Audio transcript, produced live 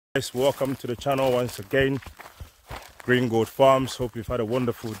Guys, welcome to the channel once again. Green Goat Farms. Hope you've had a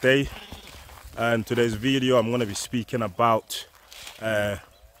wonderful day. And today's video I'm going to be speaking about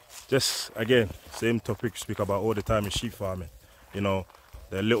just again same topic we speak about all the time in sheep farming. You know,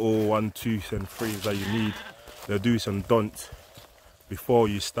 the little 1, 2s and 3s that you need, the do's and don'ts before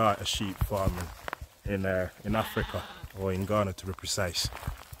you start a sheep farming in Africa, or in Ghana to be precise.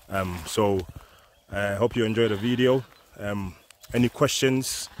 So I hope you enjoy the video. Any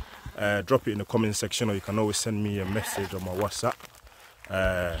questions, drop it in the comment section, or you can always send me a message on my WhatsApp.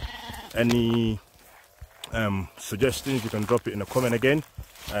 Any suggestions, you can drop it in the comment again.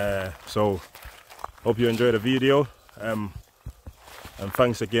 So hope you enjoy the video, and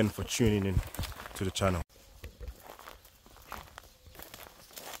thanks again for tuning in to the channel.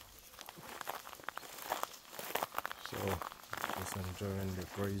 So just enjoying the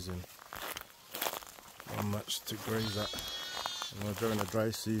grazing. Not much to graze at. You know, during the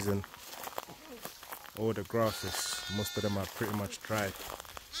dry season, all the grasses, most of them are pretty much dry,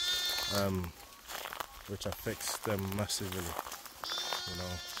 which affects them massively. You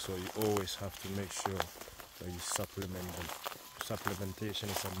know, so you always have to make sure that you supplement them. Supplementation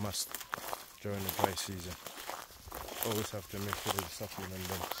is a must during the dry season. Always have to make sure that you supplement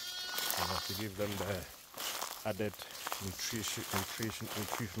them, you know, to give them the added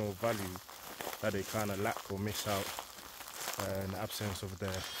nutritional value that they kind of lack or miss out in the absence of the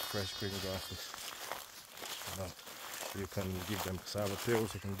fresh green grasses. You know, you can give them cassava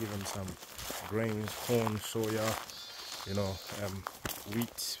peels, you can give them some grains, corn, soya, you know,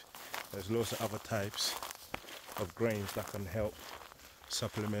 wheat. There's lots of other types of grains that can help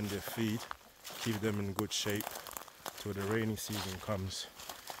supplement their feed, keep them in good shape till the rainy season comes,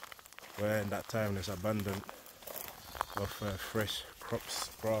 where in that time there's abundance of fresh crops,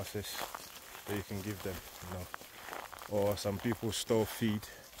 grasses that you can give them, you know. Or some people store feed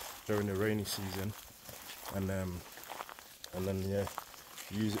during the rainy season, and then yeah,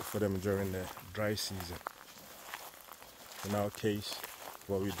 use it for them during the dry season. In our case,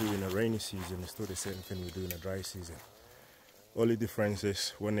 what we do in the rainy season is still the same thing we do in the dry season. Only difference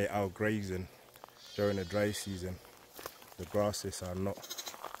is when they're out grazing during the dry season, the grasses are not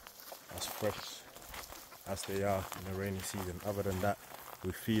as fresh as they are in the rainy season. Other than that,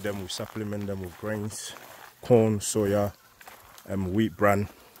 we feed them, we supplement them with grains, corn, soya, and wheat bran.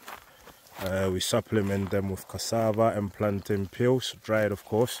 We supplement them with cassava and plantain peels, dried of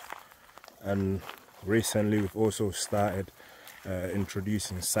course. And recently we've also started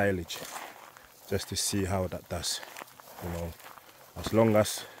introducing silage, just to see how that does. You know, as long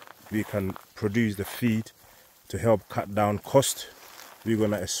as we can produce the feed to help cut down cost, we're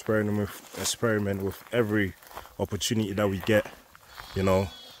gonna experiment with every opportunity that we get, you know,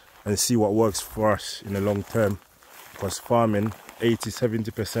 and see what works for us in the long term. Because farming,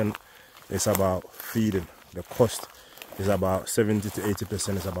 80–70% is about feeding. The cost is about 70 to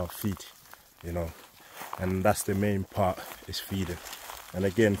 80% is about feed, you know, and that's the main part, is feeding. And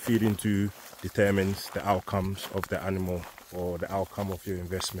again, feeding too determines the outcomes of the animal or the outcome of your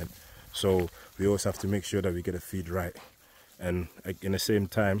investment. So we always have to make sure that we get the feed right, and in the same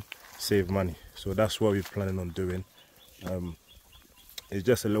time save money. So that's what we're planning on doing. It's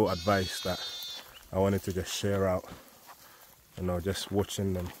just a little advice that I wanted to just share out. You know, just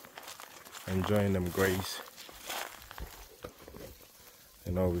watching them, enjoying them graze.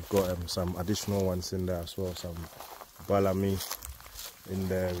 You know, we've got some additional ones in there as well, some balami in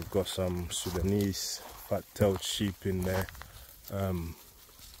there. We've got some Sudanese fat-tailed sheep in there.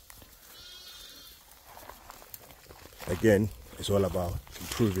 Again, it's all about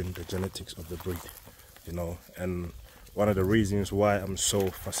improving the genetics of the breed, you know. And one of the reasons why I'm so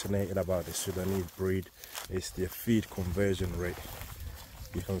fascinated about the Sudanese breed is their feed conversion rate.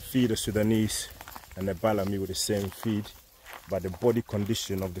 You can feed the Sudanese and the balami with the same feed, but the body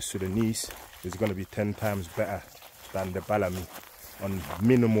condition of the Sudanese is going to be 10 times better than the balami on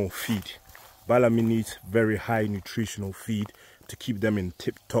minimal feed. Balami needs very high nutritional feed to keep them in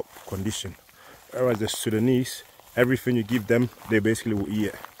tip-top condition, whereas the Sudanese, everything you give them, they basically will eat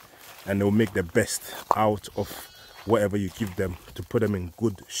it, and they'll make the best out of whatever you give them to put them in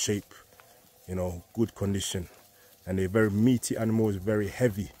good shape, you know, good condition. And they're very meaty animals, very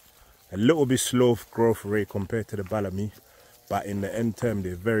heavy, a little bit slow growth rate compared to the balami, but in the end term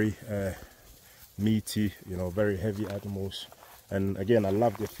they're very meaty, you know, very heavy animals. And again, I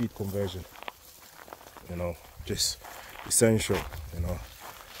love the feed conversion, you know, just essential, you know,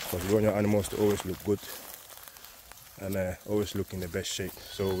 because you want your animals to always look good and always look in the best shape.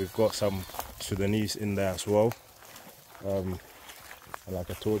 So we've got some Sudanese in there as well. And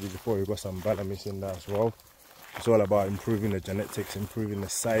like I told you before, we've got some balamis in there as well. It's all about improving the genetics, improving the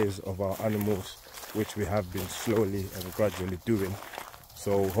size of our animals, which we have been slowly and gradually doing.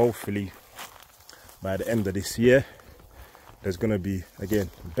 So hopefully by the end of this year, there's going to be, again,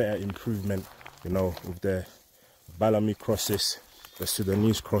 better improvement, you know, with the Bellamy crosses, the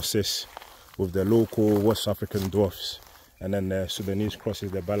Sudanese crosses, with the local West African dwarfs, and then the Sudanese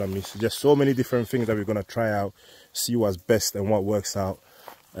crosses, the Bellamys. Just so many different things that we're going to try out, see what's best and what works out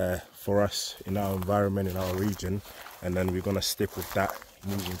for us in our environment, in our region, and then we're going to stick with that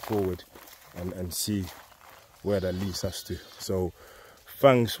moving forward and see where that leads us to. So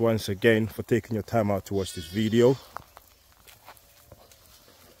thanks once again for taking your time out to watch this video.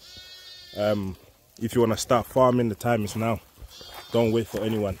 If you want to start farming, the time is now. Don't wait for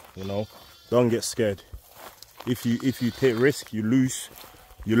anyone, you know. Don't get scared. If you take risk, you lose,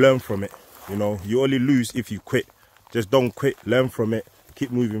 you learn from it, you know. You only lose if you quit. Just don't quit, learn from it,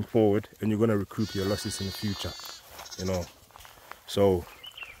 keep moving forward, and you're going to recoup your losses in the future, you know. So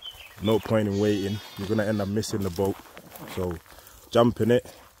no point in waiting. You're going to end up missing the boat. So jump in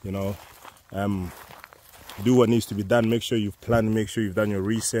it, you know. Do what needs to be done. Make sure you've planned, make sure you've done your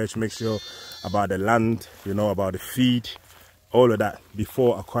research, make sure about the land, you know, about the feed, all of that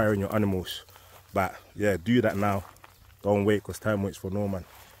before acquiring your animals. But yeah, do that now. Don't wait, because time waits for no man.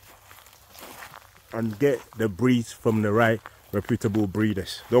 And get the breeds from the right reputable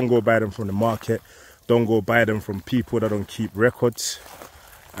breeders. Don't go buy them from the market. Don't go buy them from people that don't keep records.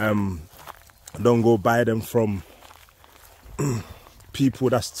 Don't go buy them from people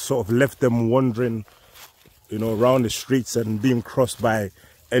that sort of left them wandering, you know, around the streets and being crossed by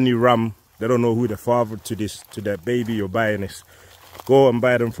any ram. They don't know who the father to their baby you're buying is. Go and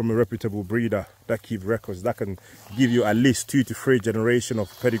buy them from a reputable breeder that keep records, that can give you at least 2 to 3 generations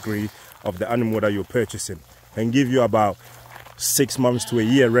of pedigree of the animal that you're purchasing, and give you about 6 months to a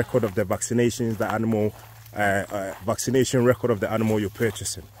year record of the vaccinations, the animal vaccination record of the animal you're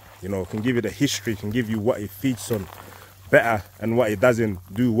purchasing. You know, can give you the history, can give you what it feeds on better and what it doesn't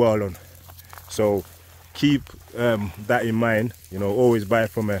do well on. So keep that in mind, you know. Always buy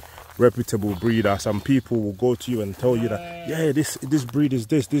from a reputable breeder. Some people will go to you and tell you that, yeah, this breed is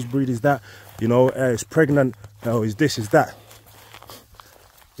this breed is that, you know, it's pregnant, is this, is that.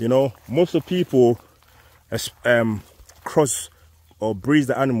 You know, most of people cross or breed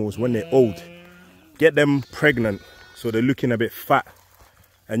the animals when they're old, get them pregnant so they're looking a bit fat,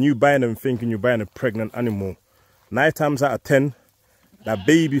 and you buy them thinking you're buying a pregnant animal. 9 times out of 10, that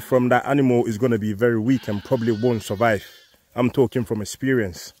baby from that animal is going to be very weak and probably won't survive. I'm talking from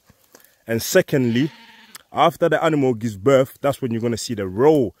experience. And secondly, after the animal gives birth, that's when you're going to see the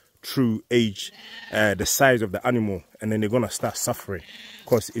raw true age, the size of the animal, and then they're going to start suffering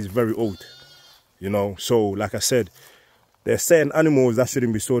because it's very old, you know. So like I said, there are certain animals that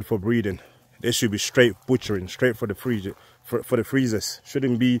shouldn't be sold for breeding. They should be straight butchering, straight for the freezer, for the freezers.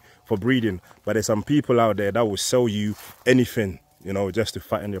 Shouldn't be for breeding. But there's some people out there that will sell you anything, you know, just to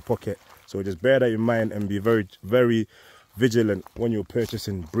fatten your pocket. So just bear that in mind and be very, very vigilant when you're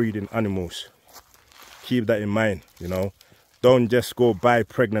purchasing breeding animals. Keep that in mind, you know. Don't just go buy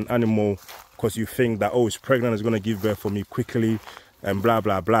pregnant animal because you think that, oh, it's pregnant, it's going to give birth for me quickly and blah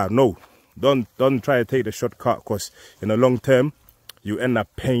blah blah. No, don't try to take the shortcut, because in the long term you end up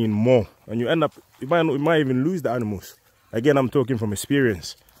paying more, and you might even lose the animals. Again, I'm talking from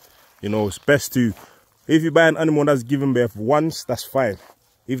experience. You know, it's best to, if you buy an animal that's given birth once, that's fine.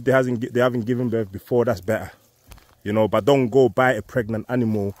 If they haven't given birth before, that's better. You know, but don't go buy a pregnant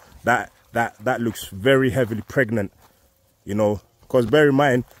animal that looks very heavily pregnant, you know, because bear in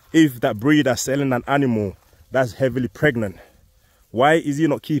mind, if that breeder selling an animal that's heavily pregnant, why is he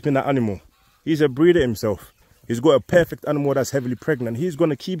not keeping that animal? He's a breeder himself. He's got a perfect animal that's heavily pregnant. He's going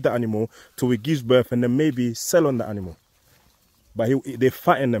to keep the animal till it gives birth and then maybe sell on the animal. But they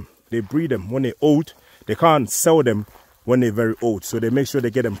fatten them, they breed them when they're old. They can't sell them when they're very old, so they make sure they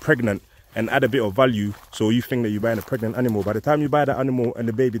get them pregnant and add a bit of value, so you think that you're buying a pregnant animal. By the time you buy the animal and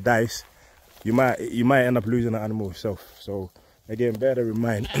the baby dies, you might end up losing the animal yourself. So again, bear that in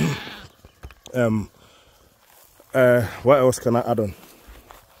mind. What else can I add on?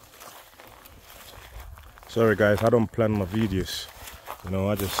 Sorry guys, I don't plan my videos. You know,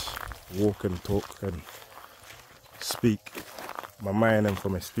 I just walk and talk and speak my mind and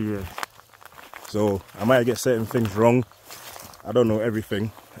from experience. So I might get certain things wrong. I don't know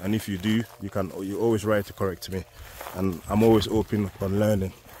everything, and if you do, you always write to correct me, and I'm always open on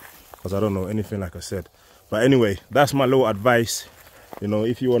learning, because I don't know anything, like I said. But anyway, that's my little advice. You know,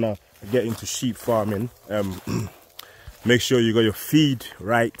 if you want to get into sheep farming, make sure you got your feed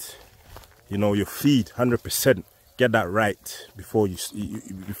right. You know, your feed 100%, get that right before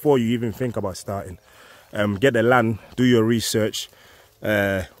you even think about starting. get the land, do your research,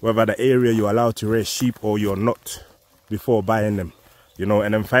 whether the area you're allowed to raise sheep or you're not, before buying them, you know,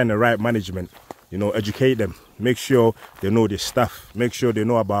 and then find the right management, you know, educate them, make sure they know their stuff, make sure they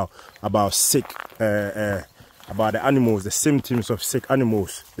know about sick, about the animals, the symptoms of sick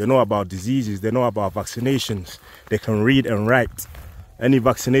animals, they know about diseases, they know about vaccinations, they can read and write. Any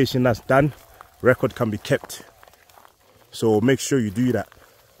vaccination that's done, record can be kept. So make sure you do that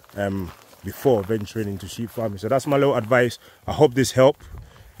before venturing into sheep farming. So that's my little advice. I hope this helped,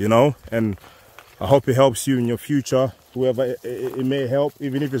 you know, and I hope it helps you in your future. Whoever it may help,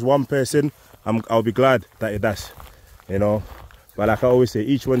 even if it's one person, I'll be glad that it does, you know. But like I always say,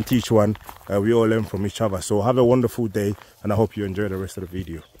 each one teach one. We all learn from each other. So have a wonderful day, and I hope you enjoy the rest of the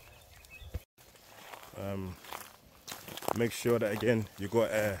video. Make sure that, again, you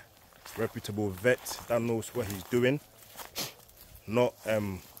got a reputable vet that knows what he's doing. Not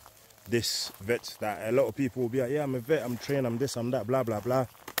this vet that a lot of people will be like, yeah, I'm a vet, I'm trained, I'm this, I'm that, blah, blah, blah.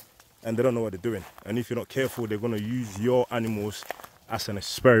 And they don't know what they're doing. And if you're not careful, they're going to use your animals as an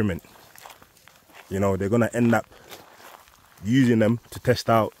experiment. You know, they're going to end up using them to test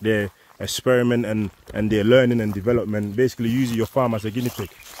out their experiment and their learning and development, basically using your farm as a guinea pig.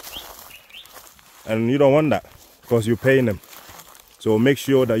 And you don't want that, because you're paying them. So make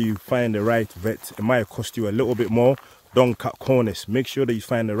sure that you find the right vet. It might cost you a little bit more. Don't cut corners. Make sure that you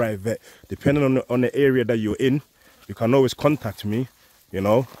find the right vet. Depending on the area that you're in, you can always contact me. You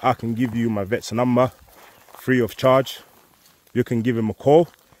know, I can give you my vet's number free of charge. You can give him a call.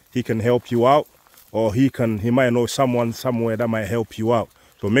 He can help you out, or he might know someone somewhere that might help you out.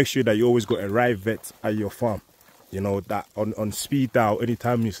 So make sure that you always got a right vet at your farm. You know, that on speed dial,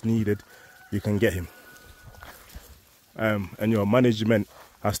 anytime it's needed, you can get him. And your management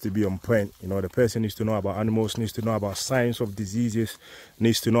has to be on point. You know, the person needs to know about animals, needs to know about science of diseases,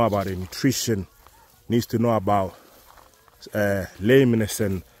 needs to know about the nutrition, needs to know about lameness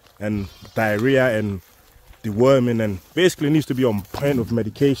and diarrhea and deworming, and basically needs to be on point of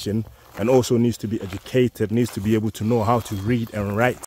medication, and also needs to be educated, needs to be able to know how to read and write.